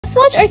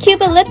Swatch or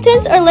Cupid lip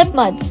tints or lip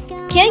muds.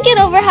 Can't get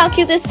over how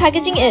cute this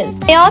packaging is.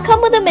 They all come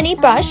with a mini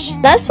brush.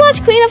 Let's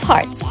swatch Queen of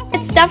Hearts.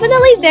 It's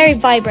definitely very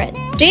vibrant.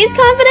 She's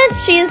confident,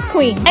 she is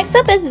queen. Next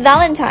up is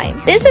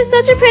Valentine. This is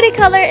such a pretty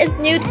color, it's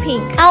nude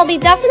pink. I'll be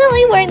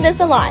definitely wearing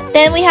this a lot.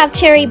 Then we have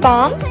Cherry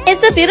Bomb.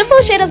 It's a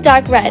beautiful shade of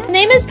dark red. The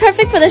name is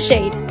perfect for the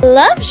shade.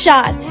 Love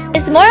Shot.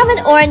 It's more of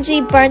an orangey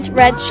burnt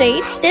red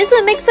shade. This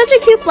would make such a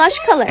cute blush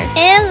color.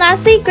 And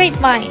lastly,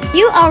 Grapevine.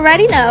 You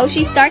already know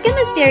she's dark and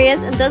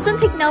mysterious and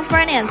doesn't take no for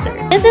an answer.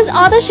 This is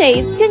all the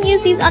shades. You can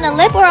use these on a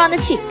lip or on the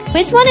cheek.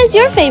 Which one is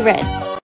your favorite?